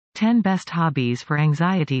10 Best Hobbies for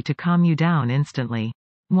Anxiety to Calm You Down Instantly.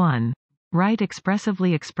 1. Write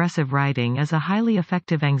expressively. Expressive writing is a highly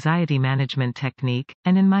effective anxiety management technique,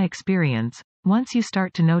 and in my experience, once you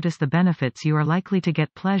start to notice the benefits, you are likely to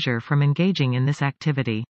get pleasure from engaging in this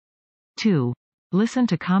activity. 2. Listen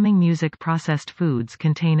to calming music. Processed foods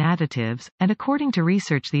contain additives, and according to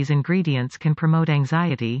research, these ingredients can promote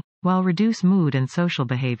anxiety, while reduce mood and social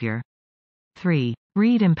behavior. 3.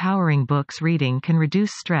 Read empowering books. Reading can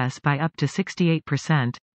reduce stress by up to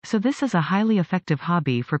 68%, so this is a highly effective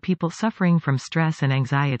hobby for people suffering from stress and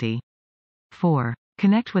anxiety. 4.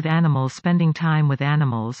 Connect with animals. Spending time with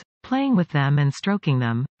animals, playing with them and stroking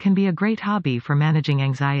them, can be a great hobby for managing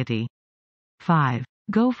anxiety. 5.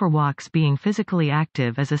 Go for walks. Being physically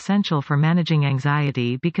active is essential for managing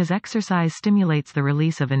anxiety because exercise stimulates the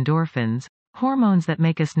release of endorphins, hormones that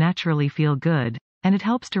make us naturally feel good, and it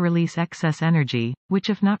helps to release excess energy, which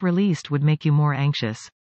if not released would make you more anxious.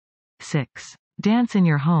 6. Dance in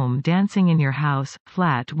your home. Dancing in your house,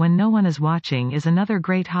 flat when no one is watching, is another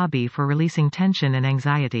great hobby for releasing tension and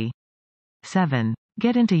anxiety. 7.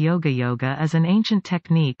 Get into yoga. Yoga is an ancient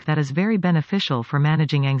technique that is very beneficial for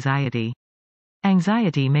managing anxiety.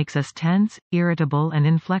 Anxiety makes us tense, irritable and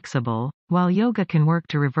inflexible, while yoga can work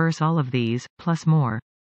to reverse all of these, plus more.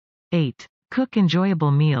 8. Cook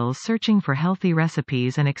enjoyable meals. Searching for healthy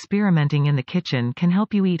recipes and experimenting in the kitchen can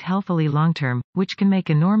help you eat healthily long-term, which can make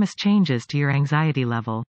enormous changes to your anxiety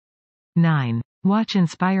level. 9. Watch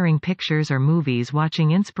inspiring pictures or movies.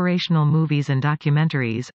 Watching inspirational movies and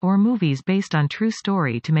documentaries, or movies based on true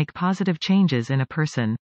story to make positive changes in a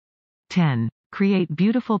person. 10. Create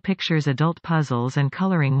beautiful pictures. Adult puzzles and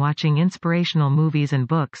coloring. Watching inspirational movies and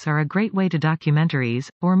books are a great way to documentaries,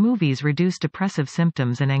 or movies reduce depressive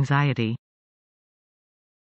symptoms and anxiety.